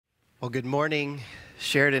Well, good morning,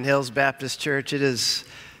 Sheridan Hills Baptist Church. It is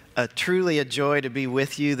truly a joy to be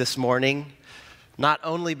with you this morning, not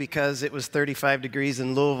only because it was 35 degrees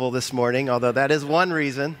in Louisville this morning, although that is one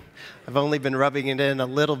reason. I've only been rubbing it in a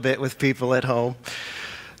little bit with people at home.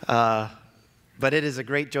 But it is a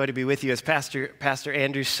great joy to be with you. As Pastor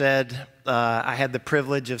Andrew said, I had the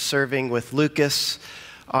privilege of serving with Lucas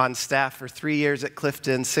on staff for 3 years at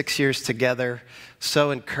Clifton, 6 years together.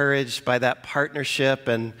 So encouraged by that partnership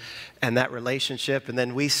and that relationship. And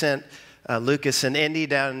then we sent Lucas and Indy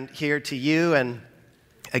down here to you. And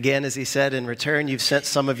again, as he said, in return, you've sent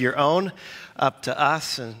some of your own up to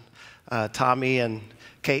us, and Tommy and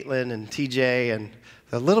Caitlin and TJ, and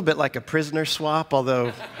a little bit like a prisoner swap,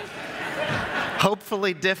 although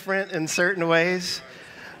hopefully different in certain ways.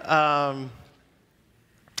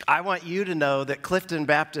 I want you to know that Clifton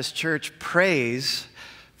Baptist Church prays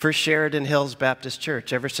for Sheridan Hills Baptist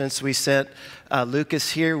Church. Ever since we sent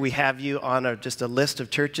Lucas here, we have you on just a list of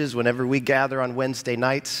churches. Whenever we gather on Wednesday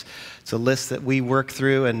nights, it's a list that we work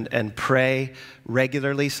through and pray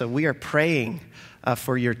regularly. So we are praying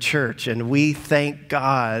for your church, and we thank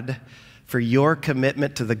God for your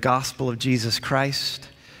commitment to the gospel of Jesus Christ,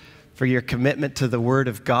 for your commitment to the Word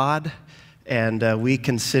of God, and we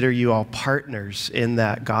consider you all partners in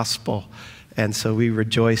that gospel. And so we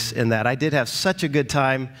rejoice in that. I did have such a good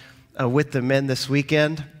time with the men this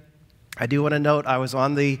weekend. I do want to note I was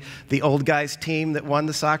on the old guys team that won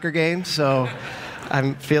the soccer game, so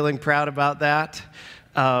I'm feeling proud about that.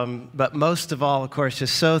 But most of all, of course,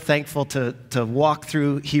 just so thankful to walk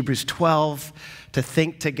through Hebrews 12, to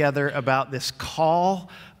think together about this call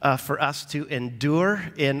for us to endure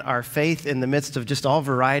in our faith in the midst of just all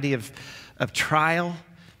variety of trial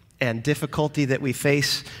and difficulty that we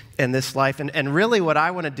face in this life. And really what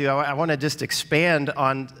I want to do, I want to just expand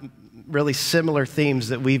on really similar themes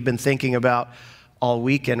that we've been thinking about all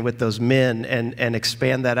weekend with those men and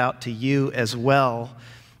expand that out to you as well.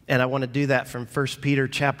 And I want to do that from 1 Peter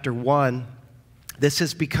chapter 1. This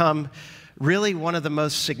has become really one of the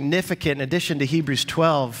most significant, in addition to Hebrews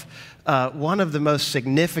 12, one of the most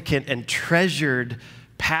significant and treasured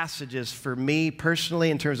passages for me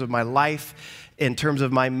personally in terms of my life, in terms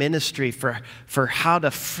of my ministry, for how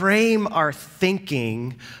to frame our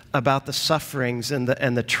thinking about the sufferings and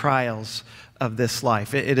the trials of this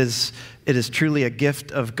life. It is truly a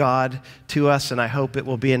gift of God to us, and I hope it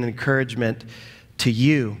will be an encouragement to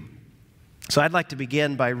you. So I'd like to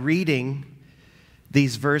begin by reading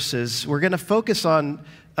these verses. We're going to focus on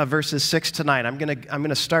verses 6 to 9. I'm going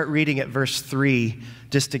to start reading at verse 3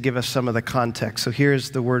 just to give us some of the context. So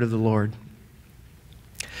here's the word of the Lord.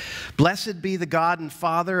 Blessed be the God and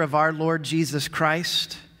Father of our Lord Jesus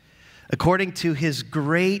Christ. According to his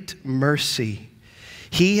great mercy,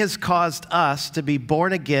 he has caused us to be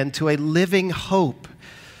born again to a living hope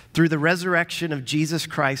through the resurrection of Jesus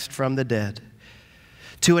Christ from the dead,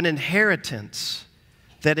 to an inheritance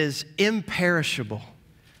that is imperishable,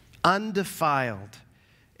 undefiled,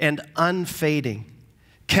 and unfading,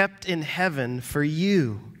 kept in heaven for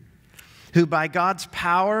you, who by God's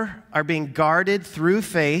power are being guarded through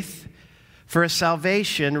faith for a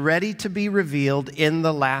salvation ready to be revealed in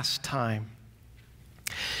the last time.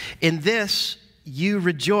 In this you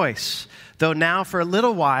rejoice, though now for a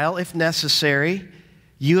little while, if necessary,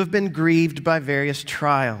 you have been grieved by various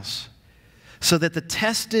trials, so that the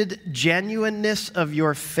tested genuineness of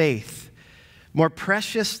your faith, more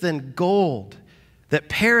precious than gold that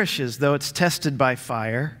perishes though it's tested by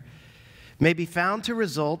fire, may be found to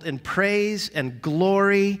result in praise and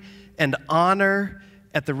glory and honor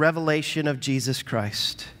at the revelation of Jesus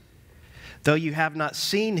Christ. Though you have not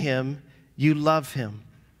seen him, you love him.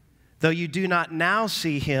 Though you do not now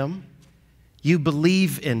see him, you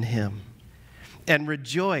believe in him and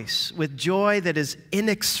rejoice with joy that is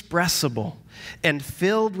inexpressible and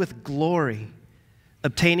filled with glory,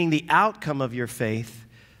 obtaining the outcome of your faith,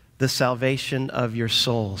 the salvation of your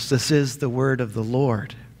souls. This is the word of the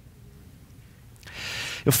Lord.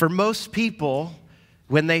 For most people,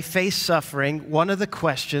 when they face suffering, one of the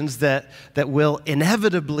questions that will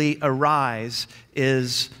inevitably arise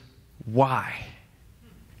is, why?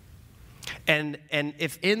 And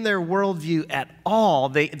if in their worldview at all,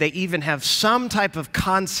 they even have some type of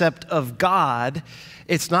concept of God,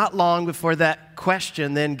 it's not long before that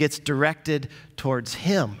question then gets directed towards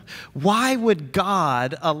him. Why would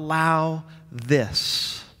God allow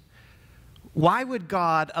this? Why would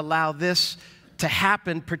God allow this to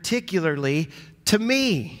happen particularly to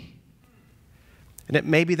me? And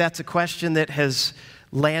maybe that's a question that has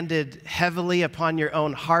landed heavily upon your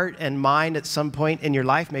own heart and mind at some point in your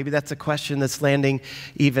life. Maybe that's a question that's landing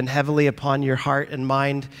even heavily upon your heart and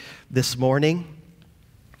mind this morning.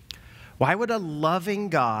 Why would a loving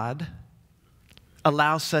God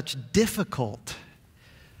allow such difficult,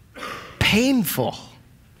 painful,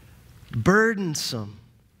 burdensome,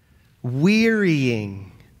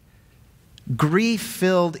 wearying,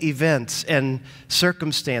 grief-filled events and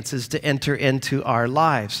circumstances to enter into our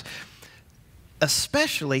lives?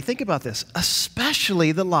 Especially, think about this,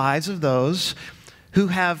 especially the lives of those who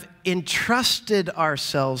have entrusted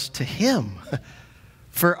ourselves to Him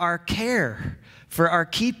for our care, for our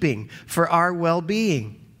keeping, for our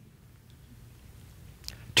well-being.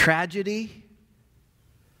 Tragedy,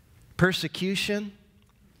 persecution,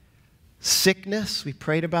 sickness, we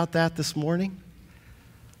prayed about that this morning,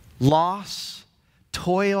 loss,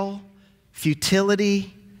 toil,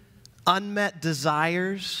 futility, unmet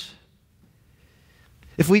desires.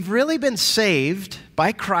 If we've really been saved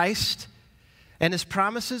by Christ and His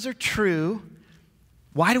promises are true,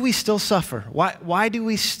 why do we still suffer? Why do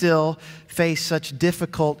we still face such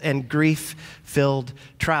difficult and grief-filled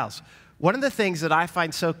trials? One of the things that I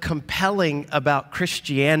find so compelling about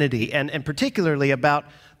Christianity, and particularly about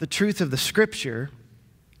the truth of the Scripture,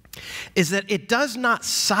 is that it does not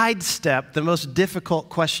sidestep the most difficult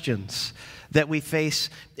questions that we face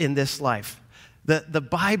in this life. The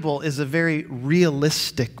Bible is a very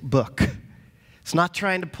realistic book. It's not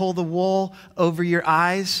trying to pull the wool over your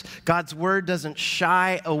eyes. God's Word doesn't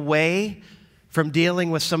shy away from dealing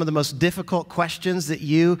with some of the most difficult questions that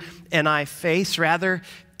you and I face. Rather,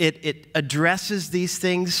 it addresses these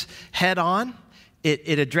things head on.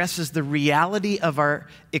 It addresses the reality of our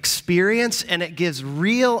experience, and it gives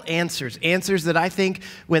real answers. Answers that I think,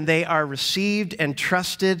 when they are received and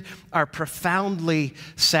trusted, are profoundly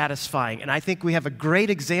satisfying. And I think we have a great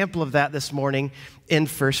example of that this morning in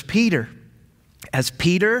 1 Peter. As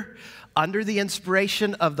Peter, under the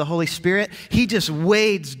inspiration of the Holy Spirit, he just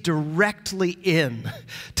wades directly in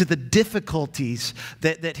to the difficulties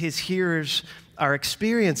that his hearers are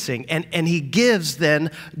experiencing. And he gives then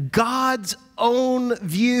God's own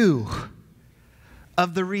view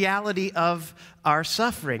of the reality of our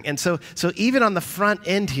suffering. And so even on the front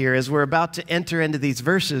end here, as we're about to enter into these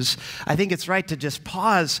verses, I think it's right to just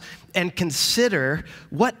pause and consider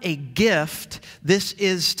what a gift this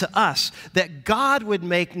is to us, that God would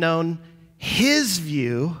make known His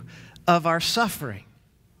view of our suffering.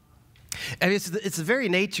 And it's the very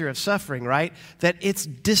nature of suffering, right? That it's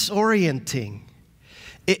disorienting.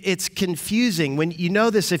 It's confusing. When you know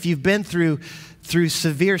this, if you've been through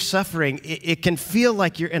severe suffering, it can feel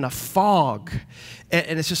like you're in a fog.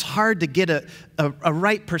 And it's just hard to get a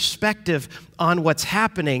right perspective on what's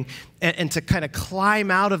happening and to kind of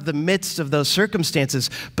climb out of the midst of those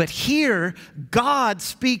circumstances. But here, God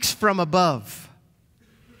speaks from above.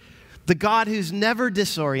 The God who's never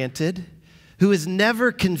disoriented, who is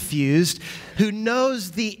never confused, who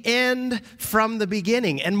knows the end from the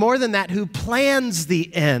beginning, and more than that, who plans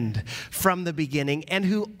the end from the beginning, and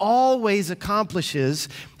who always accomplishes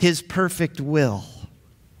His perfect will.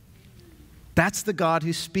 That's the God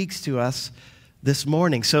who speaks to us this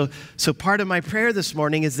morning. So part of my prayer this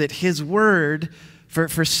morning is that His Word,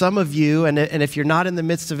 for some of you, and if you're not in the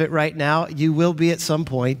midst of it right now, you will be at some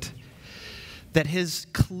point, that His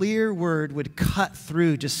clear Word would cut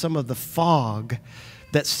through just some of the fog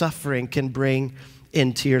that suffering can bring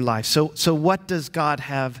into your life. So what does God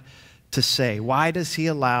have to say? Why does He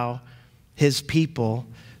allow His people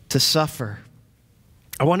to suffer?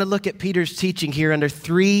 I want to look at Peter's teaching here under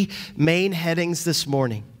three main headings this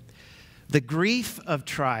morning: the grief of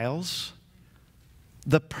trials,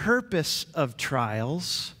 the purpose of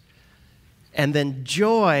trials, and then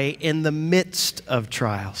joy in the midst of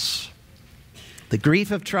trials. The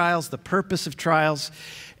grief of trials, the purpose of trials,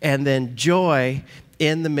 and then joy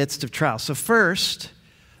in the midst of trials. So first,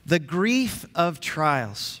 the grief of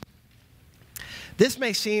trials. This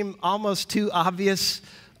may seem almost too obvious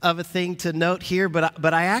of a thing to note here,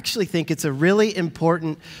 but I actually think it's a really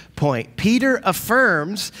important point. Peter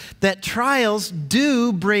affirms that trials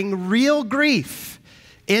do bring real grief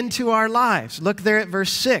into our lives. Look there at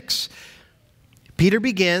verse 6. Peter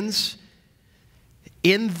begins,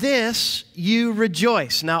 "In this you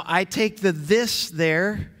rejoice." Now, I take the "this"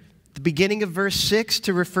 there, the beginning of verse 6,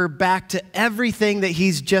 to refer back to everything that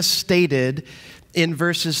he's just stated in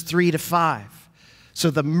verses 3 to 5. So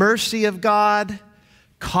the mercy of God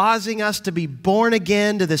causing us to be born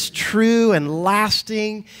again to this true and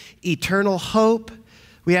lasting eternal hope.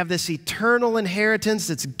 We have this eternal inheritance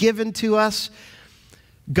that's given to us.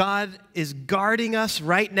 God is guarding us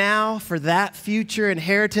right now for that future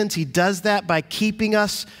inheritance. He does that by keeping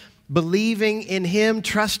us believing in Him,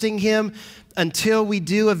 trusting Him, until we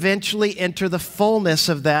do eventually enter the fullness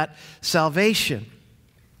of that salvation.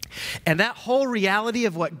 And that whole reality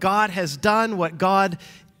of what God has done, what God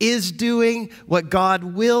is doing, what God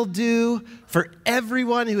will do for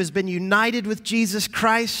everyone who has been united with Jesus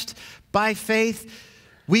Christ by faith,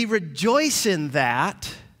 we rejoice in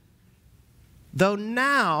that, though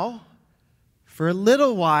now, for a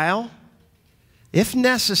little while, if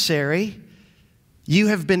necessary, you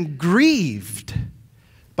have been grieved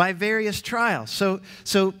by various trials.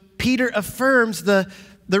 So Peter affirms the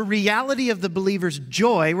reality of the believer's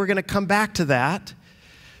joy. We're going to come back to that.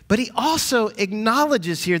 But he also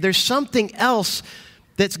acknowledges here there's something else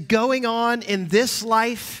that's going on in this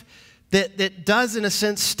life that does, in a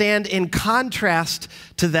sense, stand in contrast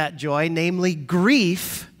to that joy, namely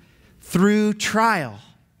grief through trial.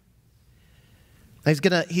 He's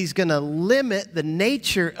going to limit the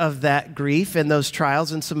nature of that grief and those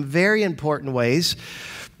trials in some very important ways.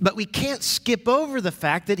 But we can't skip over the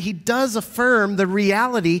fact that he does affirm the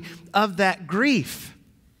reality of that grief.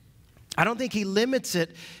 I don't think he limits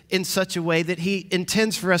it in such a way that he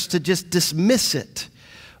intends for us to just dismiss it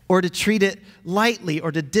or to treat it lightly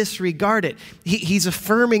or to disregard it. He's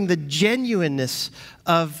affirming the genuineness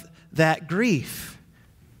of that grief.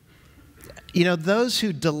 You know, those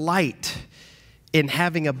who delight in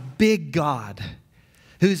having a big God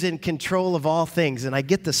who's in control of all things, and I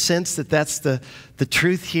get the sense that that's the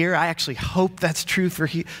truth here. I actually hope that's true for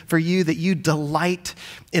you, that you delight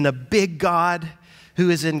in a big God who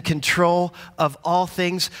is in control of all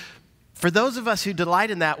things. For those of us who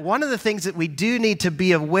delight in that, one of the things that we do need to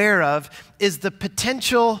be aware of is the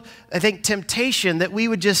potential, I think, temptation that we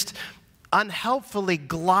would just unhelpfully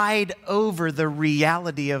glide over the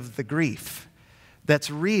reality of the grief that's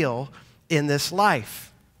real in this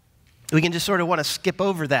life. We can just sort of want to skip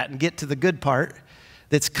over that and get to the good part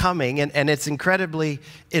that's coming, and it's incredibly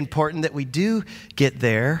important that we do get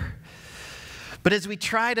there. But as we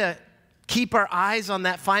try to keep our eyes on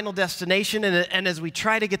that final destination, and as we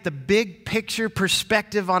try to get the big picture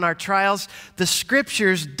perspective on our trials, the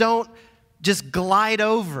scriptures don't just glide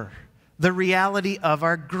over the reality of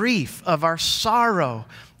our grief, of our sorrow,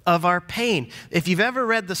 of our pain. If you've ever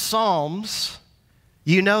read the Psalms,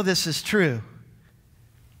 you know this is true.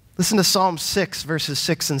 Listen to Psalm 6, verses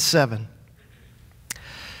 6 and 7.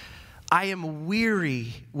 I am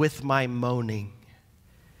weary with my moaning.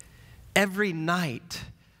 Every night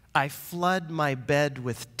I flood my bed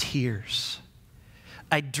with tears.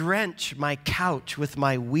 I drench my couch with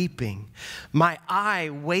my weeping. My eye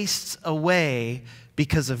wastes away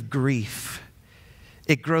because of grief.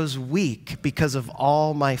 It grows weak because of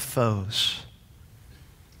all my foes.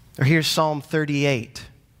 Or here's Psalm 38.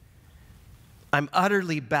 I'm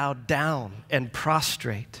utterly bowed down and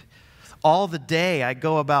prostrate. All the day I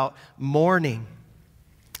go about mourning.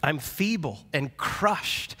 I'm feeble and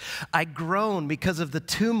crushed. I groan because of the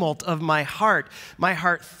tumult of my heart. My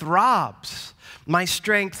heart throbs. My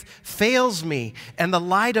strength fails me, and the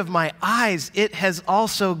light of my eyes, it has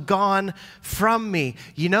also gone from me.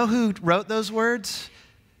 You know who wrote those words?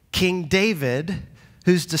 King David,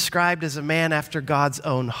 who's described as a man after God's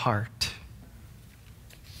own heart.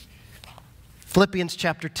 Philippians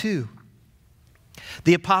chapter 2.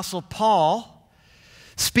 The Apostle Paul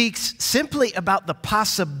speaks simply about the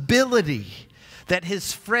possibility that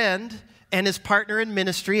his friend and his partner in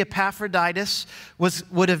ministry, Epaphroditus,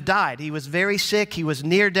 would have died. He was very sick. He was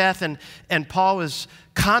near death, and Paul was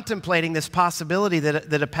contemplating this possibility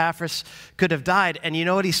that Epaphras could have died. And you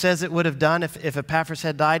know what he says it would have done if Epaphras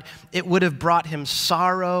had died? It would have brought him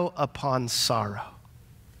sorrow upon sorrow.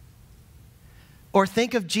 Or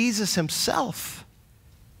think of Jesus himself.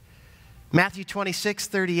 Matthew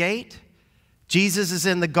 26:38. Jesus is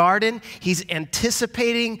in the garden. He's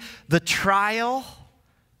anticipating the trial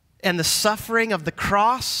and the suffering of the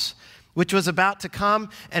cross, which was about to come.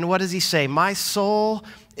 And what does he say? My soul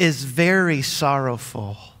is very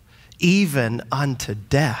sorrowful, even unto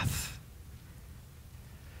death.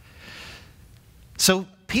 So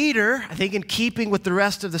Peter, I think in keeping with the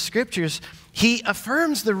rest of the scriptures, he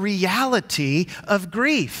affirms the reality of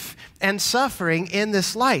grief and suffering in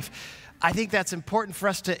this life. I think that's important for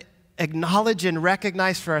us to acknowledge and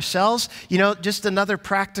recognize for ourselves. You know, just another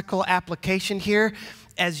practical application here.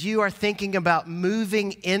 As you are thinking about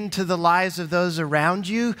moving into the lives of those around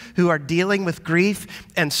you who are dealing with grief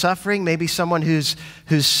and suffering, maybe someone who's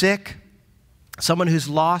sick, someone who's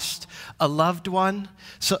lost a loved one,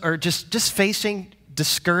 or just facing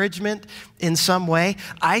discouragement in some way,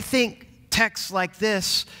 I think texts like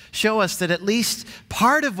this show us that at least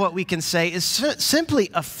part of what we can say is simply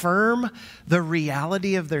affirm the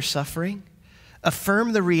reality of their suffering,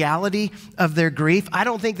 affirm the reality of their grief. I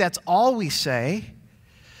don't think that's all we say,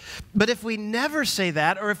 But if we never say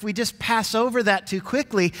that, or if we just pass over that too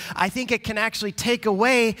quickly, I think it can actually take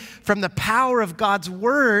away from the power of God's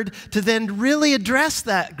word to then really address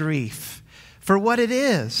that grief for what it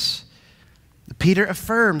is. Peter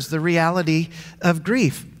affirms the reality of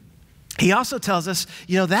grief. He also tells us,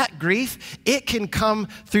 that grief, it can come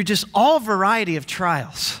through just all variety of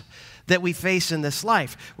trials that we face in this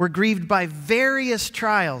life. We're grieved by various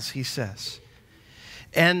trials, he says.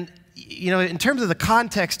 And, in terms of the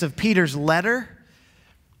context of Peter's letter,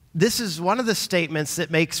 this is one of the statements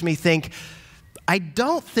that makes me think, I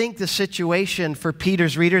don't think the situation for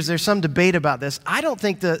Peter's readers, there's some debate about this, I don't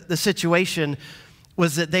think the situation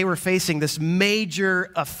was that they were facing this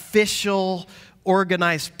major official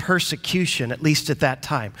organized persecution, at least at that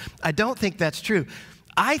time. I don't think that's true.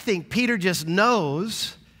 I think Peter just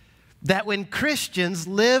knows that when Christians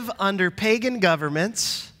live under pagan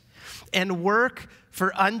governments and work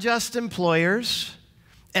for unjust employers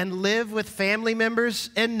and live with family members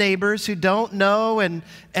and neighbors who don't know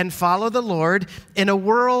and follow the Lord in a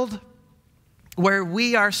world where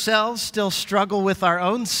we ourselves still struggle with our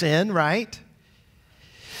own sin, right?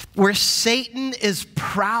 Where Satan is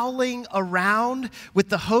prowling around with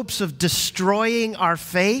the hopes of destroying our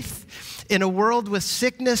faith, in a world with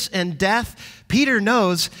sickness and death, Peter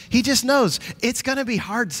knows, he just knows, it's going to be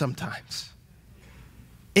hard sometimes.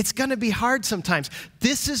 It's going to be hard sometimes.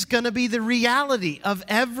 This is going to be the reality of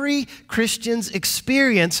every Christian's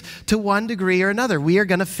experience to one degree or another. We are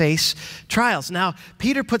going to face trials. Now,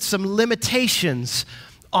 Peter puts some limitations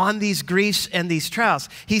on these griefs and these trials.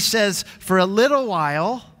 He says, for a little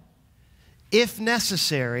while, if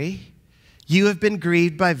necessary, you have been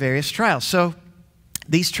grieved by various trials. So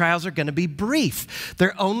these trials are going to be brief.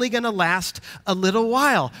 They're only going to last a little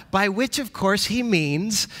while, by which, of course, he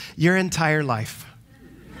means your entire life.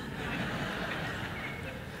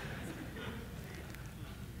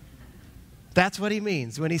 That's what he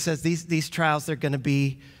means when he says these trials, they're going to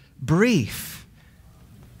be brief.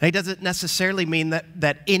 And he doesn't necessarily mean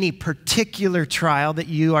that any particular trial that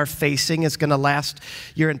you are facing is going to last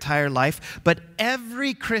your entire life. But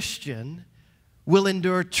every Christian will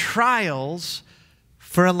endure trials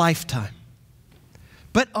for a lifetime.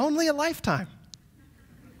 But only a lifetime.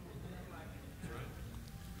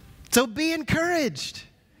 So be encouraged.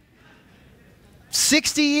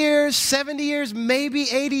 60 years, 70 years, maybe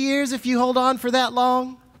 80 years if you hold on for that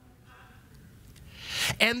long.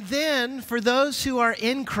 And then, for those who are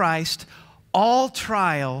in Christ, all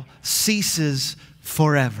trial ceases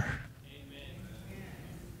forever. Amen.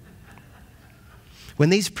 When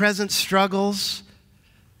these present struggles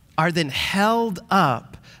are then held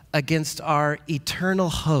up against our eternal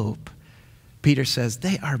hope, Peter says,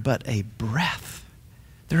 they are but a breath.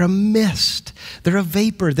 They're a mist. They're a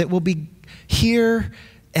vapor that will be here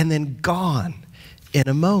and then gone in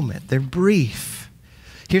a moment. They're brief.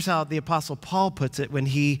 Here's how the Apostle Paul puts it when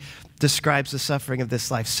he describes the suffering of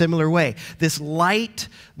this life. Similar way, this light,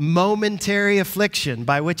 momentary affliction,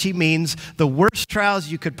 by which he means the worst trials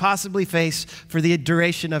you could possibly face for the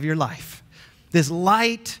duration of your life. This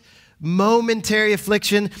light, momentary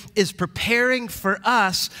affliction is preparing for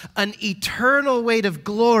us an eternal weight of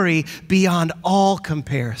glory beyond all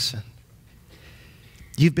comparison.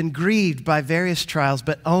 You've been grieved by various trials,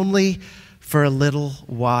 but only for a little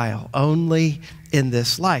while, only in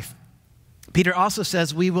this life. Peter also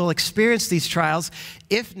says we will experience these trials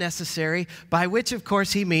if necessary, by which, of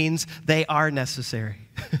course, he means they are necessary.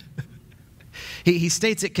 He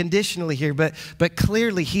states it conditionally here, but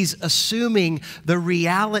clearly he's assuming the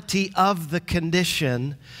reality of the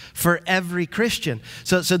condition for every Christian.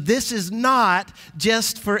 So this is not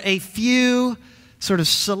just for a few sort of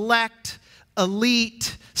select,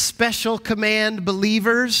 elite, special command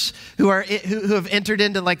believers who have entered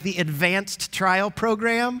into like the advanced trial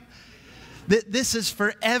program. This is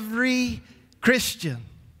for every Christian,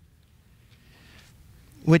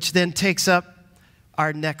 which then takes up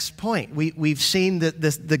our next point. We've seen that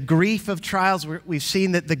the grief of trials, we've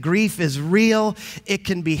seen that the grief is real. It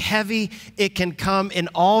can be heavy. It can come in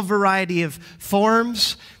all variety of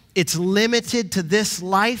forms. It's limited to this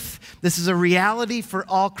life. This is a reality for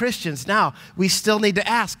all Christians. Now, we still need to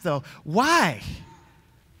ask, though, why?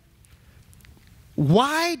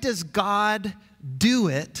 Why does God do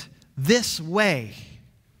it this way?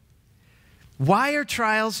 Why are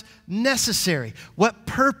trials necessary? What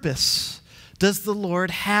purpose does the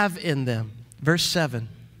Lord have in them? Verse 7.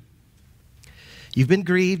 You've been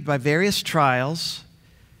grieved by various trials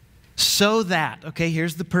so that, okay,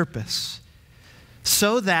 here's the purpose.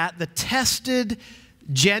 So that the tested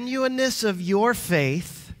genuineness of your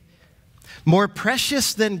faith, more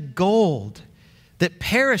precious than gold that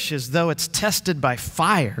perishes though it's tested by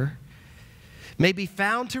fire may be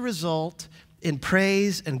found to result in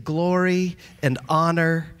praise and glory and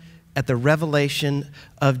honor at the revelation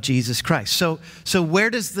of Jesus Christ. So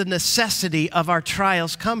where does the necessity of our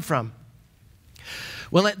trials come from?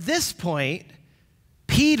 Well, at this point,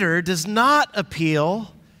 Peter does not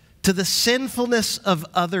appeal to the sinfulness of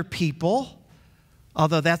other people,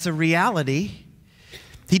 although that's a reality.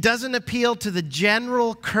 He doesn't appeal to the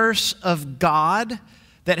general curse of God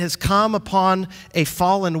that has come upon a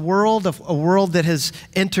fallen world, a world that has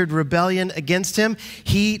entered rebellion against him.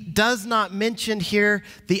 He does not mention here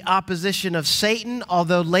the opposition of Satan,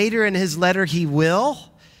 although later in his letter he will,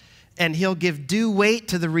 and he'll give due weight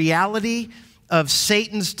to the reality of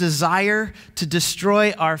Satan's desire to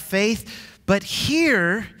destroy our faith. But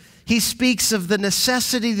here he speaks of the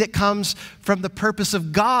necessity that comes from the purpose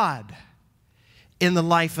of God in the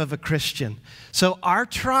life of a Christian. So our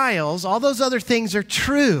trials, all those other things are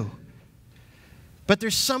true, but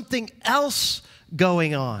there's something else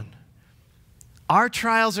going on. Our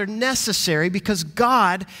trials are necessary because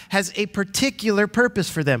God has a particular purpose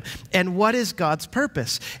for them. And what is God's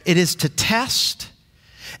purpose? It is to test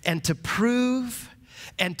and to prove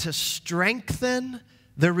and to strengthen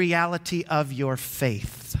the reality of your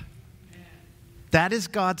faith. That is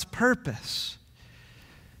God's purpose.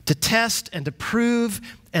 To test and to prove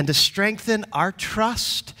and to strengthen our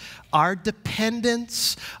trust, our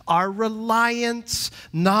dependence, our reliance,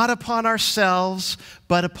 not upon ourselves,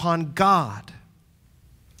 but upon God.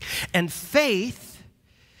 And faith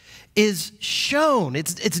is shown,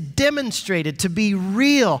 it's demonstrated to be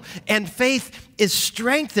real, and faith is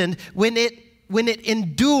strengthened when it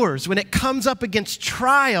endures, when it comes up against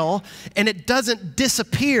trial and it doesn't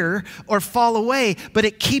disappear or fall away, but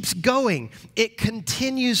it keeps going. It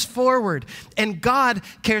continues forward. And God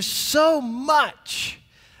cares so much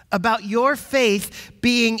about your faith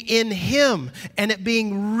being in Him and it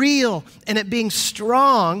being real and it being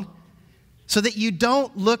strong so that you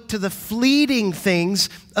don't look to the fleeting things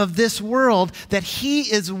of this world, that He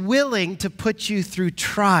is willing to put you through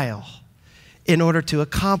trial in order to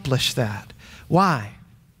accomplish that. Why?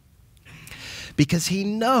 Because He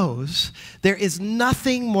knows there is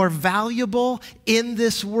nothing more valuable in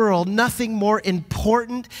this world, nothing more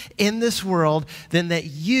important in this world than that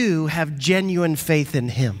you have genuine faith in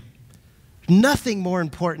Him. Nothing more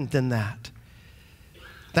important than that.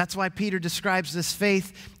 That's why Peter describes this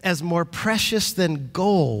faith as more precious than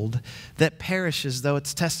gold that perishes though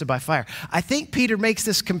it's tested by fire. I think Peter makes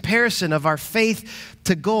this comparison of our faith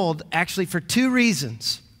to gold actually for two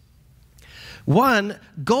reasons. One,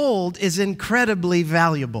 gold is incredibly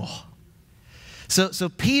valuable. So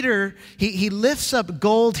Peter, he lifts up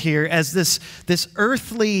gold here as this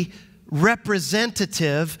earthly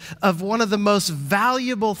representative of one of the most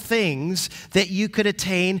valuable things that you could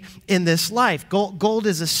attain in this life. Gold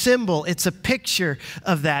is a symbol. It's a picture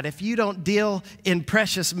of that. If you don't deal in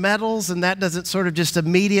precious metals and that doesn't sort of just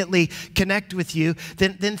immediately connect with you,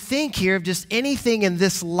 then think here of just anything in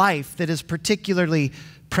this life that is particularly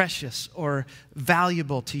precious or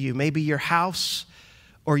valuable to you. Maybe your house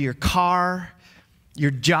or your car,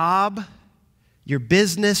 your job, your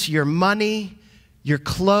business, your money, your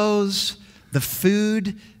clothes, the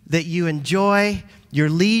food that you enjoy, your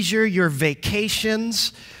leisure, your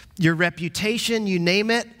vacations, your reputation, you name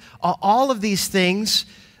it. All of these things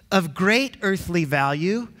of great earthly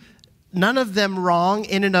value, none of them wrong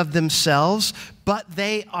in and of themselves, but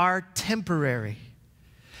they are temporary.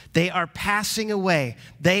 They are passing away.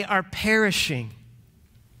 They are perishing.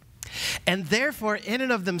 And therefore, in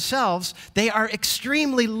and of themselves, they are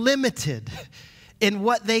extremely limited in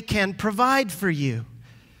what they can provide for you.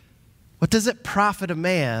 What does it profit a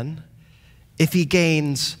man if he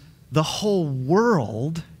gains the whole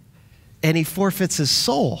world and he forfeits his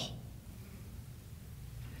soul?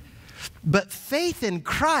 But faith in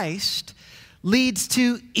Christ leads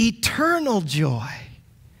to eternal joy,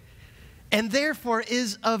 and therefore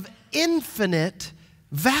is of infinite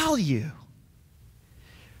value.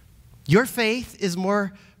 Your faith is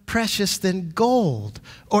more precious than gold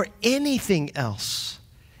or anything else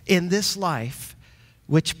in this life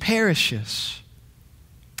which perishes.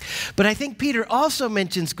 But I think Peter also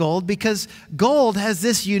mentions gold because gold has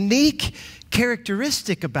this unique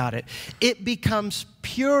characteristic about it. It becomes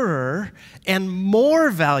purer and more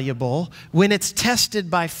valuable when it's tested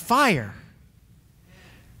by fire.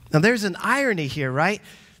 Now, there's an irony here, right?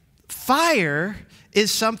 Fire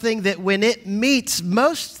is something that when it meets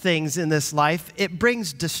most things in this life, it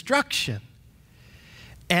brings destruction.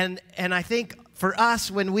 And I think for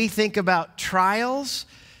us, when we think about trials,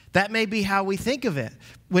 that may be how we think of it.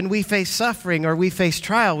 When we face suffering or we face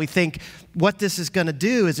trial, we think what this is going to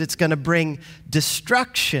do is it's going to bring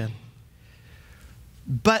destruction.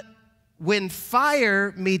 But when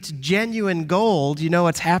fire meets genuine gold, you know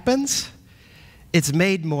what happens? It's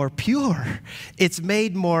made more pure. It's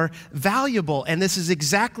made more valuable. And this is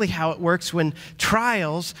exactly how it works when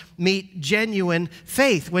trials meet genuine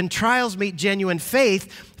faith. When trials meet genuine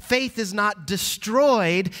faith, faith is not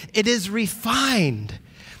destroyed, it is refined.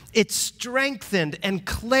 It's strengthened and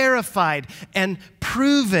clarified and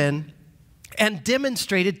proven and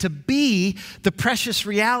demonstrated to be the precious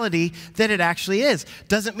reality that it actually is.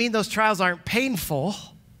 Doesn't mean those trials aren't painful.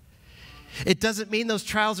 It doesn't mean those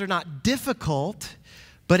trials are not difficult,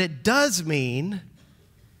 but it does mean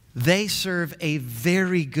they serve a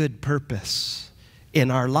very good purpose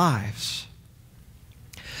in our lives.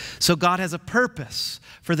 So God has a purpose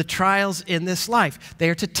for the trials in this life. They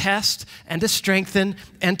are to test and to strengthen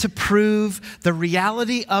and to prove the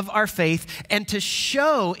reality of our faith and to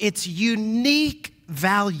show its unique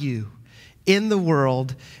value in the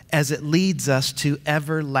world as it leads us to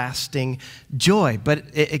everlasting joy. But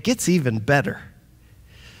it gets even better.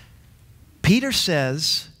 Peter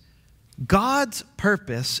says, God's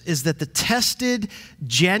purpose is that the tested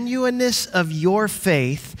genuineness of your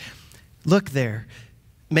faith, look there,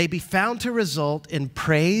 may be found to result in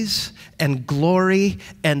praise and glory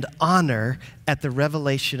and honor at the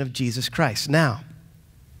revelation of Jesus Christ. Now,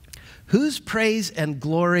 whose praise and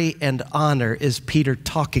glory and honor is Peter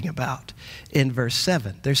talking about in verse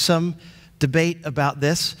 7? There's some debate about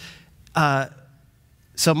this.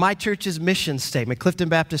 So my church's mission statement, Clifton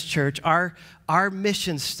Baptist Church, our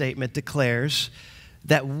mission statement declares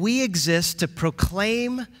that we exist to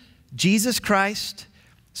proclaim Jesus Christ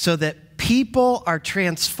so that people are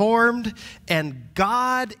transformed and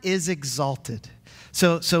God is exalted.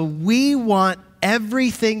 So we want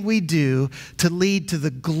everything we do to lead to the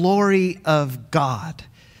glory of God,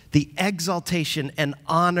 the exaltation and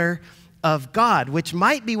honor of God, which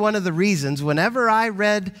might be one of the reasons whenever I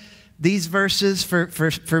read these verses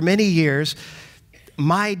for many years,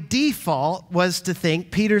 my default was to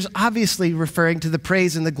think Peter's obviously referring to the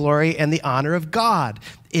praise and the glory and the honor of God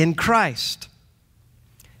in Christ.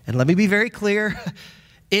 And let me be very clear,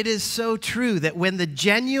 it is so true that when the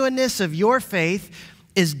genuineness of your faith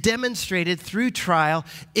is demonstrated through trial,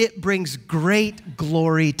 it brings great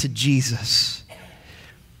glory to Jesus.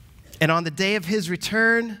 And on the day of his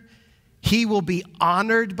return, he will be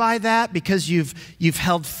honored by that because you've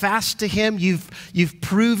held fast to him. You've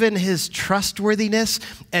proven his trustworthiness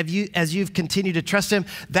as you've continued to trust him.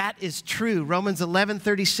 That is true. Romans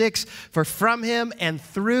 11:36, for from him and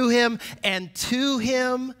through him and to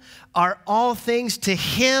him are all things. To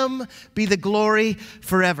him be the glory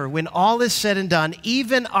forever. When all is said and done,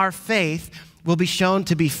 even our faith will be shown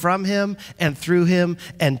to be from him and through him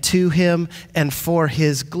and to him and for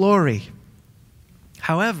his glory.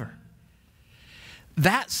 However,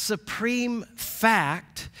 that supreme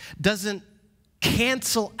fact doesn't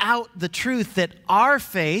cancel out the truth that our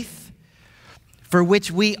faith, for which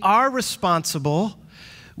we are responsible,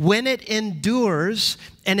 when it endures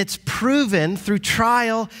and it's proven through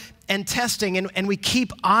trial and testing, and we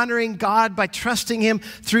keep honoring God by trusting him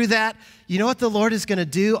through that, you know what the Lord is going to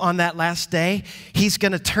do on that last day? He's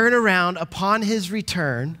going to turn around upon his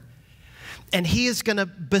return, and he is going to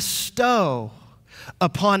bestow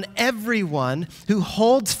upon everyone who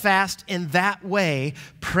holds fast in that way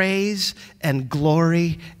praise and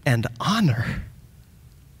glory and honor.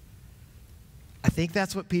 I think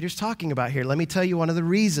that's what Peter's talking about here. Let me tell you one of the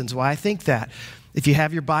reasons why I think that. If you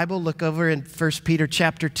have your Bible, look over in 1 Peter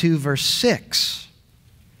chapter 2, verse 6.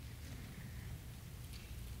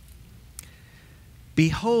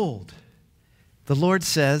 Behold, the Lord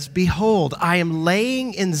says, behold, I am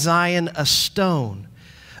laying in Zion a stone,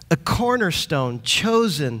 a cornerstone,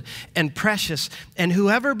 chosen and precious, and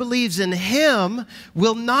whoever believes in him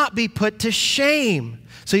will not be put to shame.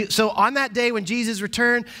 So on that day when Jesus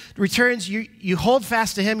returns, you hold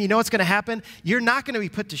fast to him. You know what's going to happen? You're not going to be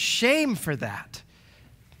put to shame for that.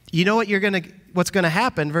 You know what's going to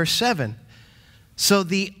happen? Verse 7. So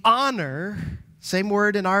the honor, same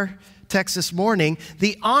word in our text this morning,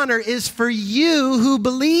 the honor is for you who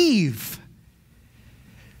believe.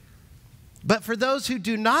 But for those who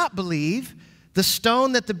do not believe, the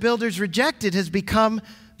stone that the builders rejected has become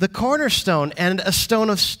the cornerstone and a stone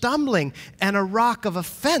of stumbling and a rock of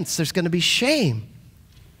offense. There's going to be shame.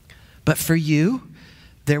 But for you,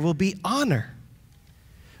 there will be honor.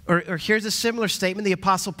 Or here's a similar statement, the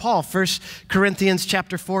Apostle Paul, 1 Corinthians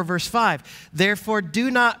chapter 4, verse 5. Therefore, do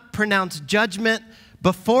not pronounce judgment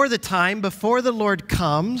before the time, before the Lord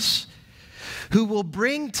comes, who will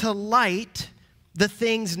bring to light the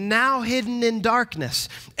things now hidden in darkness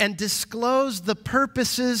and disclose the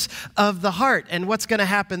purposes of the heart. And what's going to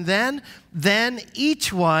happen then? Then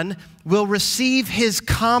each one will receive his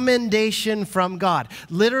commendation from God.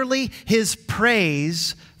 Literally, his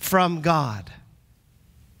praise from God.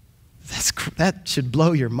 That should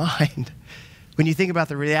blow your mind when you think about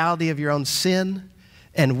the reality of your own sin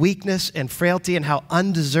and weakness and frailty and how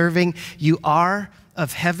undeserving you are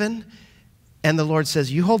of heaven. And the Lord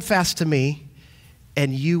says, you hold fast to me,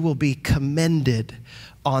 and you will be commended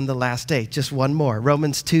on the last day. Just one more.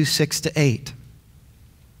 Romans 2, 6-8.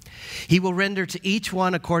 He will render to each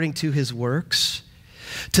one according to his works.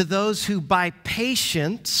 To those who by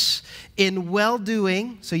patience in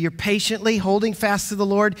well-doing, so you're patiently holding fast to the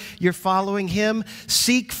Lord, you're following him,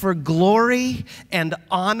 seek for glory and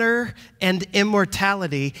honor and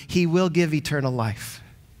immortality, he will give eternal life.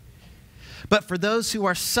 But for those who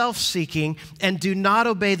are self-seeking and do not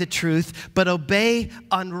obey the truth, but obey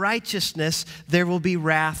unrighteousness, there will be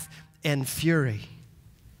wrath and fury.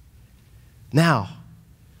 Now,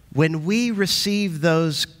 when we receive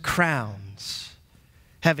those crowns,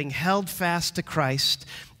 having held fast to Christ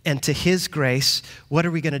and to his grace, what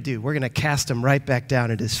are we going to do? We're going to cast them right back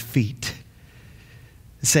down at his feet.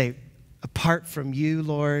 Say, apart from you,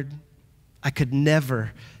 Lord, I could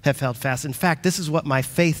never have held fast. In fact, this is what my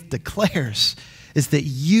faith declares, is that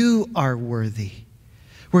you are worthy.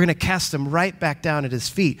 We're going to cast them right back down at his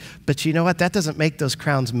feet. But you know what? That doesn't make those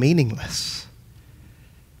crowns meaningless.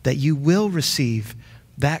 That you will receive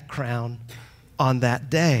that crown on that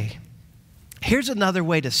day. Here's another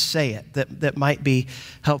way to say it that might be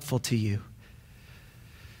helpful to you.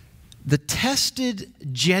 The tested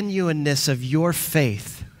genuineness of your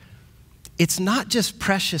faith, it's not just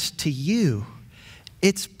precious to you,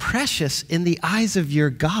 it's precious in the eyes of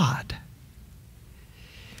your God.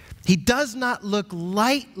 He does not look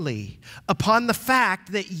lightly upon the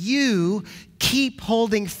fact that you keep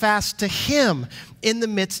holding fast to him in the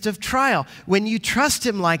midst of trial. When you trust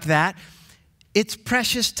him like that, it's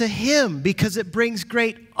precious to him because it brings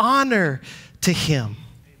great honor to him.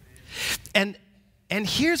 And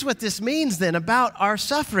here's what this means then about our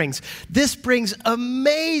sufferings. This brings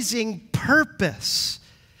amazing purpose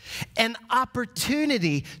and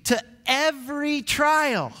opportunity to every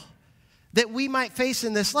trial that we might face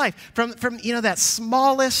in this life. From that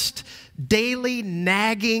smallest daily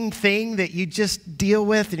nagging thing that you just deal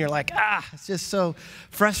with and you're like, it's just so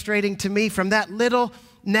frustrating to me. From that little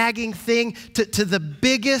nagging thing to the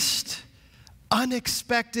biggest,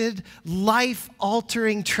 unexpected,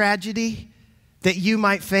 life-altering tragedy that you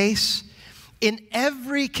might face. In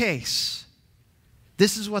every case,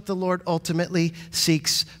 this is what the Lord ultimately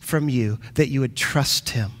seeks from you, that you would trust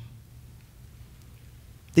him.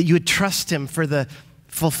 That you would trust him for the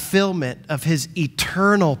fulfillment of his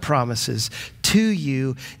eternal promises to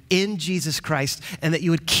you in Jesus Christ, and that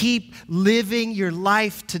you would keep living your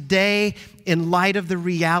life today in light of the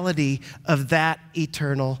reality of that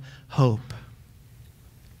eternal hope.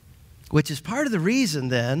 Which is part of the reason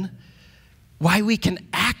then why we can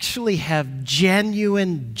actually have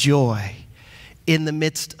genuine joy in the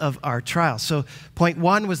midst of our trials. So point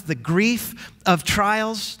one was the grief of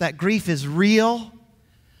trials. That grief is real.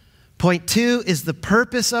 Point two is the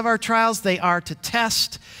purpose of our trials. They are to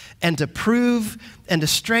test and to prove and to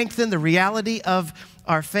strengthen the reality of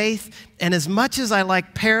our faith. And as much as I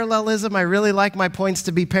like parallelism, I really like my points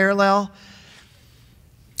to be parallel,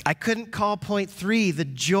 I couldn't call point three the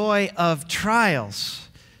joy of trials.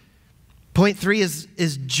 Point three is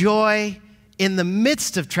joy in the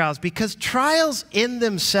midst of trials, because trials in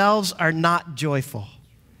themselves are not joyful.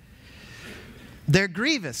 They're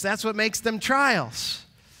grievous. That's what makes them trials.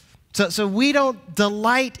 So we don't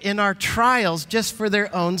delight in our trials just for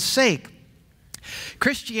their own sake.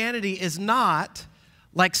 Christianity is not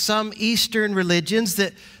like some Eastern religions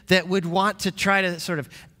that would want to try to sort of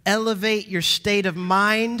elevate your state of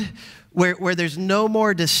mind where there's no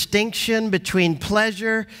more distinction between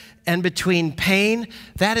pleasure and between pain.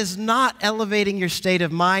 That is not elevating your state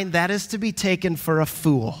of mind. That is to be taken for a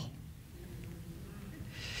fool.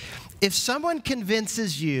 If someone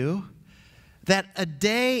convinces you that a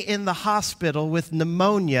day in the hospital with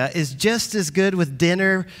pneumonia is just as good with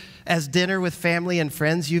dinner with family and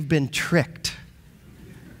friends, you've been tricked.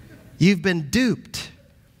 You've been duped.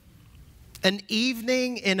 An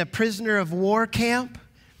evening in a prisoner of war camp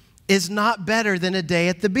is not better than a day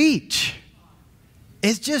at the beach.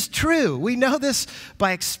 It's just true. We know this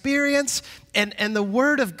by experience, and the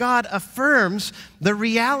Word of God affirms the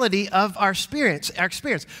reality of our experience.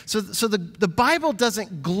 So the Bible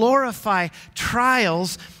doesn't glorify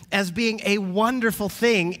trials as being a wonderful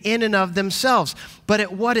thing in and of themselves.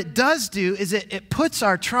 But what it does do is it puts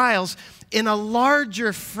our trials in a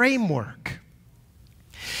larger framework.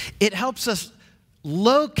 It helps us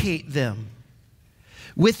locate them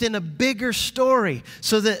within a bigger story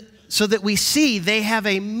so that we see they have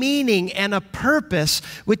a meaning and a purpose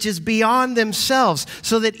which is beyond themselves,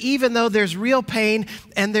 so that even though there's real pain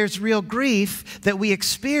and there's real grief that we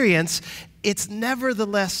experience, it's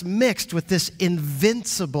nevertheless mixed with this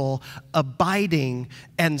invincible, abiding,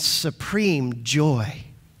 and supreme joy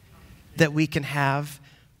that we can have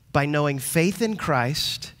by knowing faith in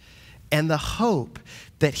Christ and the hope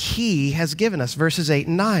that He has given us. Verses 8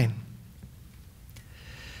 and 9.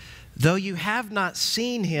 Though you have not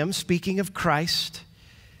seen Him, speaking of Christ,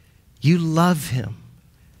 you love Him.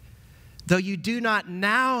 Though you do not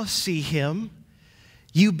now see Him,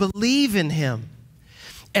 you believe in Him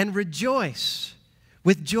and rejoice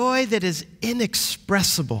with joy that is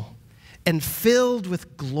inexpressible and filled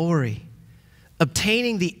with glory,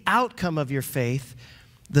 obtaining the outcome of your faith,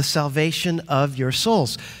 the salvation of your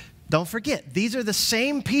souls. Don't forget, these are the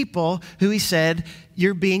same people who He said,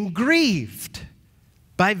 you're being grieved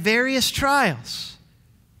by various trials.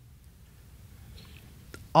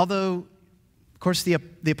 Although, of course, the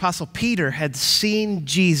Apostle Peter had seen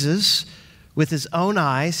Jesus with his own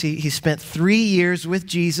eyes. He spent 3 years with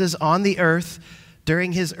Jesus on the earth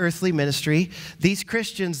during his earthly ministry. These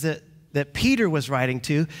Christians that Peter was writing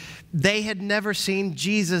to, they had never seen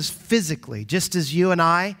Jesus physically, just as you and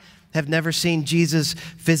I have never seen Jesus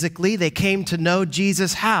physically. They came to know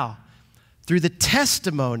Jesus how? Through the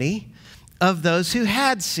testimony of those who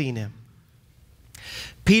had seen Him.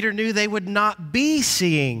 Peter knew they would not be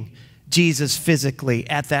seeing Jesus physically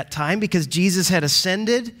at that time because Jesus had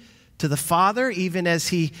ascended to the Father, even as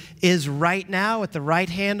He is right now at the right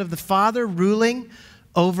hand of the Father, ruling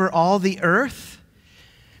over all the earth.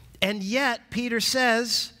 And yet, Peter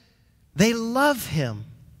says, they love Him.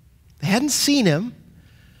 They hadn't seen Him,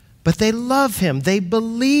 but they love Him. They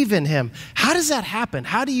believe in Him. How does that happen?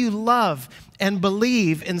 How do you love and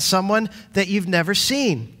believe in someone that you've never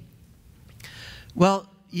seen? Well,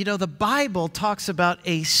 you know, the Bible talks about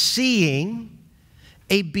a seeing,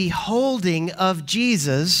 a beholding of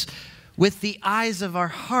Jesus with the eyes of our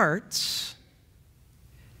hearts.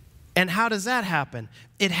 And how does that happen?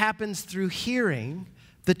 It happens through hearing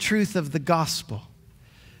the truth of the gospel.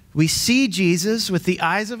 We see Jesus with the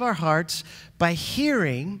eyes of our hearts by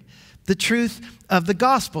hearing the truth of the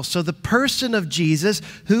gospel. So the person of Jesus,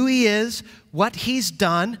 who He is, what He's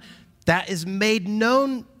done, that is made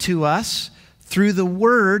known to us through the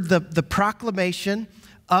word, the proclamation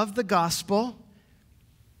of the gospel.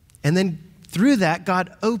 And then through that,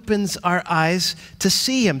 God opens our eyes to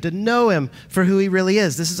see Him, to know Him for who He really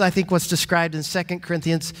is. This is, I think, what's described in 2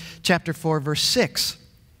 Corinthians chapter 4, verse 6.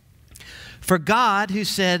 For God, who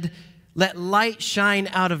said, let light shine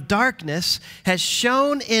out of darkness, has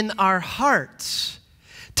shone in our hearts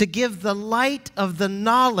to give the light of the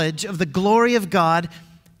knowledge of the glory of God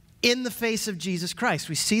in the face of Jesus Christ.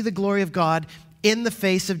 We see the glory of God in the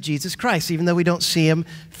face of Jesus Christ, even though we don't see Him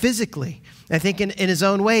physically. I think in his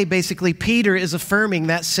own way, basically, Peter is affirming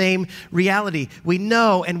that same reality. We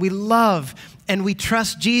know and we love and we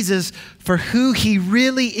trust Jesus for who He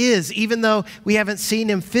really is, even though we haven't seen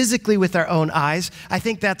Him physically with our own eyes. I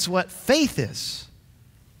think that's what faith is.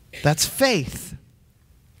 That's faith.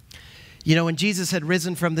 You know, when Jesus had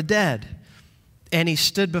risen from the dead and He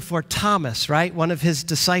stood before Thomas, right, one of His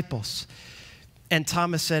disciples, and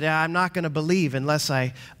Thomas said, I'm not going to believe unless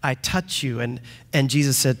I touch you. And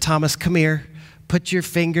Jesus said, Thomas, come here. Put your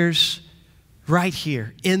fingers right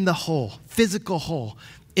here in the hole, physical hole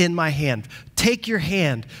in my hand. Take your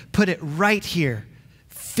hand, put it right here,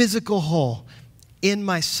 physical hole in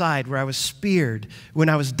my side where I was speared when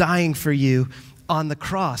I was dying for you on the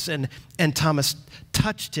cross. And Thomas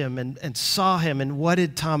touched Him and saw Him. And what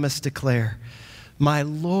did Thomas declare? My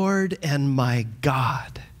Lord and my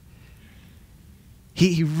God.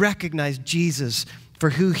 He recognized Jesus for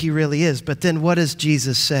who He really is. But then what does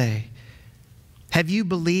Jesus say? Have you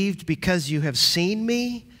believed because you have seen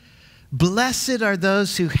me? Blessed are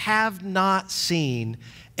those who have not seen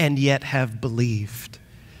and yet have believed.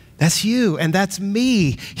 That's you and that's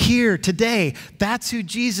me here today. That's who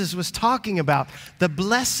Jesus was talking about. The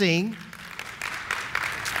blessing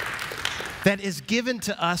that is given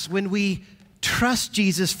to us when we trust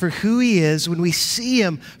Jesus for who He is, when we see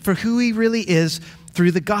Him for who He really is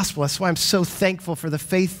through the gospel. That's why I'm so thankful for the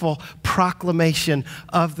faithful proclamation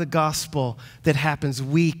of the gospel that happens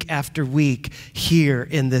week after week here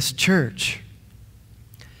in this church.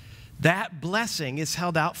 That blessing is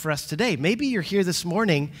held out for us today. Maybe you're here this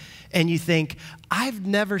morning and you think, I've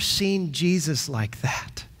never seen Jesus like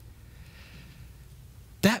that.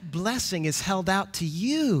 That blessing is held out to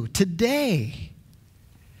you today.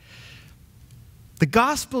 The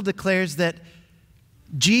gospel declares that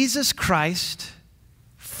Jesus Christ,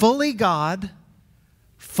 fully God,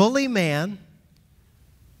 fully man,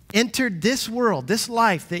 entered this world, this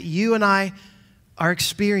life that you and I are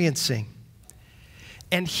experiencing.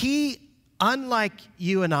 And he, unlike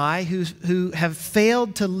you and I, who have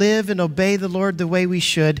failed to live and obey the Lord the way we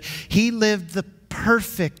should, he lived the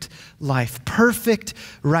perfect life, perfect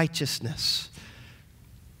righteousness.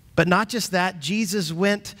 But not just that, Jesus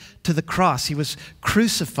went to the cross. He was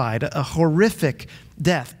crucified, a horrific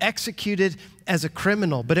death, executed as a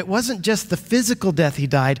criminal. But it wasn't just the physical death he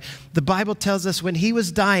died. The Bible tells us when he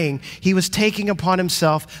was dying, he was taking upon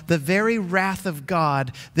himself the very wrath of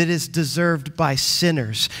God that is deserved by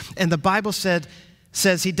sinners. And the Bible says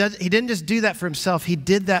he didn't just do that for himself, he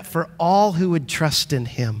did that for all who would trust in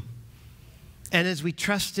him. And as we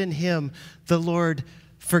trust in him, the Lord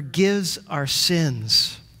forgives our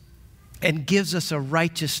sins and gives us a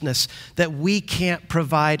righteousness that we can't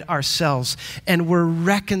provide ourselves. And we're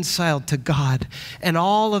reconciled to God. And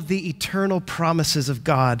all of the eternal promises of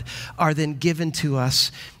God are then given to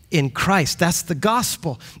us in Christ. That's the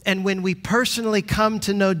gospel. And when we personally come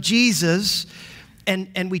to know Jesus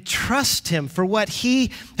and we trust him for what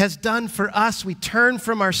he has done for us, we turn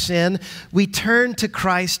from our sin, we turn to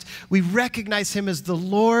Christ, we recognize him as the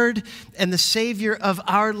Lord and the Savior of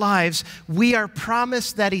our lives, we are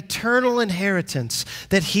promised that eternal inheritance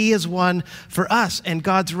that he has won for us. And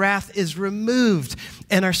God's wrath is removed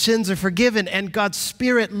and our sins are forgiven, and God's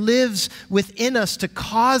Spirit lives within us to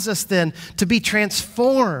cause us then to be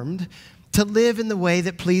transformed to live in the way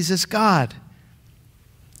that pleases God.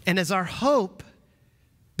 And as our hope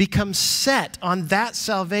becomes set on that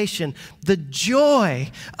salvation, the joy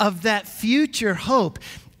of that future hope,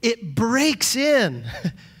 it breaks in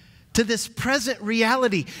to this present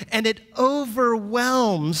reality, and it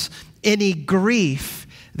overwhelms any grief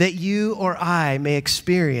that you or I may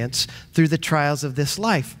experience through the trials of this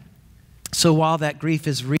life. So while that grief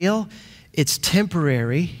is real, it's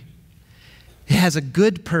temporary, it has a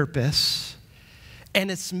good purpose, and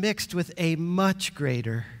it's mixed with a much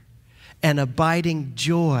greater and abiding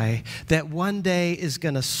joy that one day is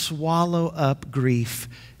going to swallow up grief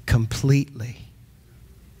completely.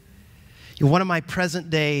 One of my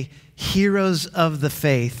present day heroes of the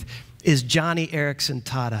faith is Johnny Erickson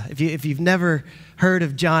Tata. If you've never heard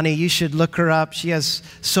of Johnny, you should look her up. She has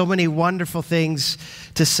so many wonderful things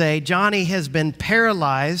to say. Johnny has been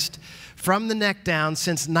paralyzed from the neck down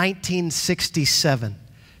since 1967.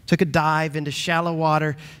 Took a dive into shallow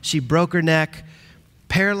water. She broke her neck.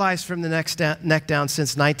 Paralyzed from the neck down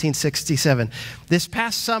since 1967. This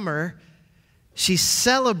past summer, she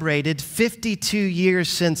celebrated 52 years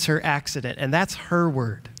since her accident, and that's her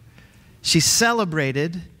word. She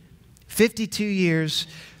celebrated 52 years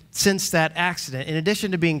since that accident. In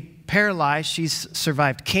addition to being paralyzed, she's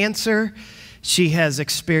survived cancer. She has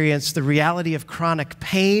experienced the reality of chronic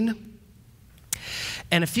pain.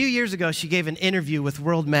 And a few years ago, she gave an interview with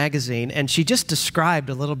World Magazine, and she just described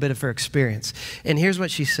a little bit of her experience. And here's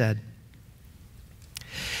what she said.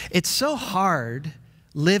 It's so hard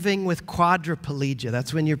living with quadriplegia.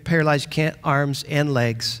 That's when you're paralyzed, you can't arms and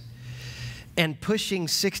legs, and pushing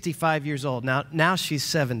 65 years old. Now she's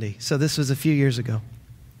 70, so this was a few years ago.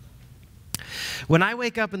 When I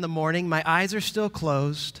wake up in the morning, my eyes are still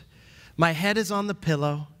closed, my head is on the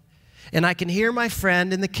pillow, and I can hear my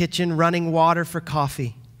friend in the kitchen running water for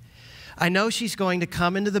coffee. I know she's going to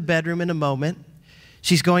come into the bedroom in a moment.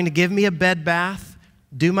 She's going to give me a bed bath,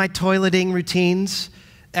 do my toileting routines,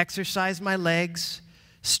 exercise my legs,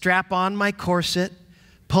 strap on my corset,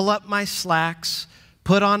 pull up my slacks,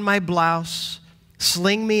 put on my blouse,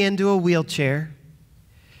 sling me into a wheelchair.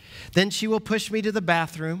 Then she will push me to the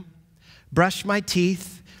bathroom, brush my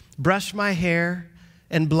teeth, brush my hair,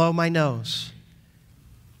 and blow my nose.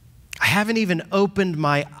 I haven't even opened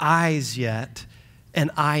my eyes yet, and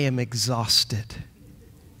I am exhausted.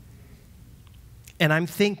 And I'm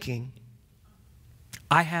thinking,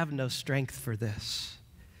 I have no strength for this.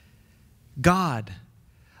 God,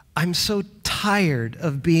 I'm so tired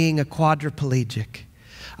of being a quadriplegic.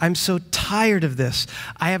 I'm so tired of this.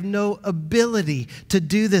 I have no ability to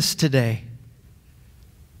do this today.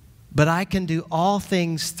 But I can do all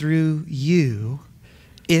things through you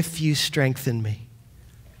if you strengthen me.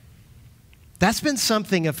 That's been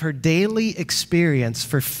something of her daily experience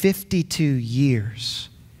for 52 years.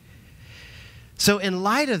 So in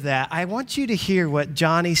light of that, I want you to hear what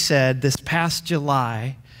Johnny said this past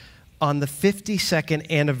July on the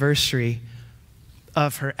 52nd anniversary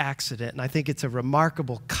of her accident. And I think it's a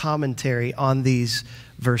remarkable commentary on these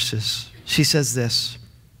verses. She says this,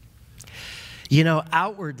 "You know,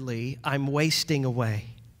 outwardly, I'm wasting away,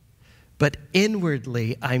 but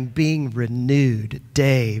inwardly, I'm being renewed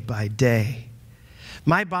day by day.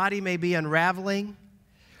 My body may be unraveling,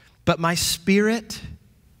 but my spirit,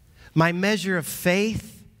 my measure of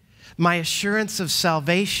faith, my assurance of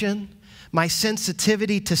salvation, my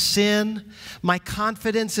sensitivity to sin, my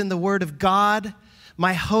confidence in the Word of God,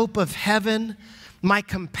 my hope of heaven, my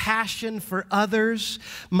compassion for others,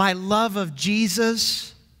 my love of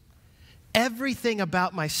Jesus, everything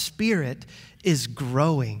about my spirit is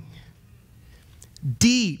growing.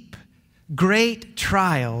 Deep, great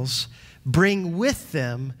trials bring with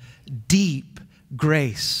them deep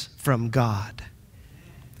grace from God,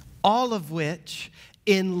 all of which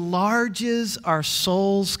enlarges our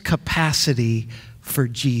soul's capacity for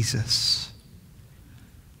Jesus."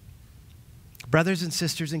 Brothers and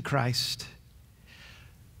sisters in Christ,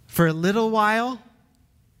 for a little while,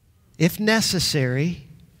 if necessary,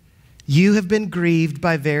 you have been grieved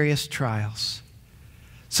by various trials,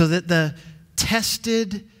 so that the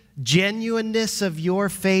tested genuineness of your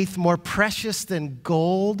faith, more precious than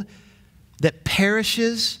gold that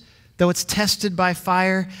perishes, though it's tested by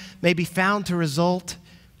fire, may be found to result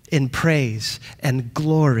in praise and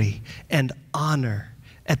glory and honor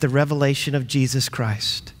at the revelation of Jesus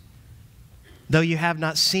Christ. Though you have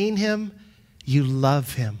not seen him, you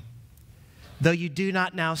love him. Though you do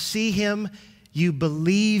not now see him, you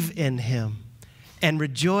believe in him and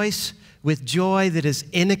rejoice with joy that is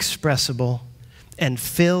inexpressible and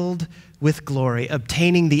filled with glory,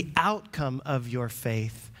 obtaining the outcome of your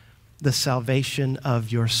faith, the salvation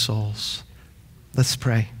of your souls. Let's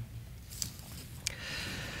pray.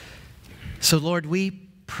 So, Lord, we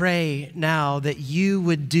pray now that you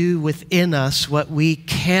would do within us what we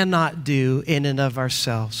cannot do in and of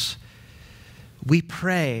ourselves. We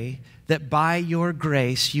pray that by your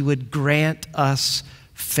grace you would grant us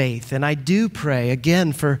faith. And I do pray,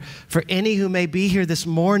 again, for any who may be here this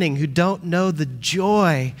morning who don't know the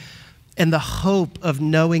joy and the hope of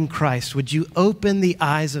knowing Christ, would you open the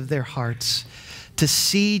eyes of their hearts to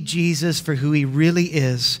see Jesus for who he really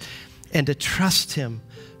is and to trust him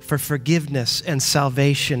for forgiveness and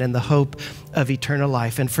salvation and the hope of eternal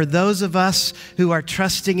life. And for those of us who are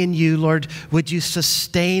trusting in you, Lord, would you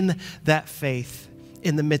sustain that faith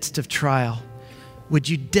in the midst of trial? Would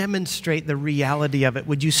you demonstrate the reality of it?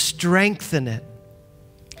 Would you strengthen it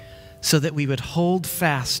so that we would hold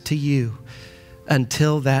fast to you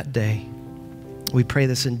until that day? We pray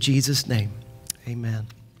this in Jesus' name. Amen.